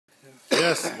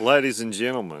Yes, ladies and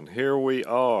gentlemen, here we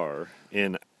are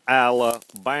in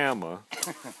Alabama,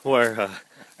 where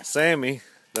Sammy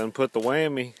done put the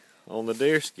whammy on the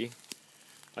deerski.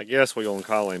 I guess we're gonna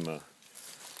call him a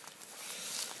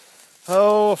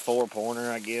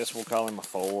four-pointer. I guess we'll call him a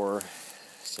four,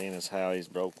 seeing as how he's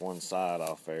broke one side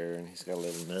off there, and he's got a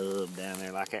little nub down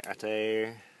there like that right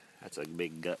there. That's a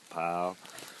big gut pile.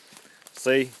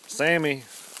 See, Sammy,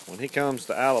 when he comes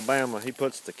to Alabama, he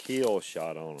puts the kill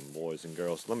shot on them, boys and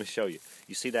girls. Let me show you.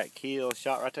 You see that kill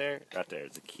shot right there? Right there.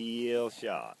 It's a kill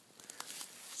shot.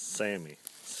 Sammy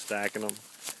stacking them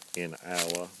in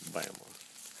Alabama.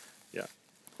 Yeah.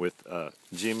 With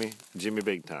Jimmy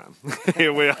Big Time.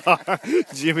 Here we are.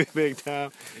 Jimmy Big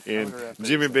Time and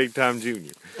Jimmy Big Time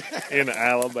Jr. in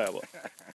Alabama.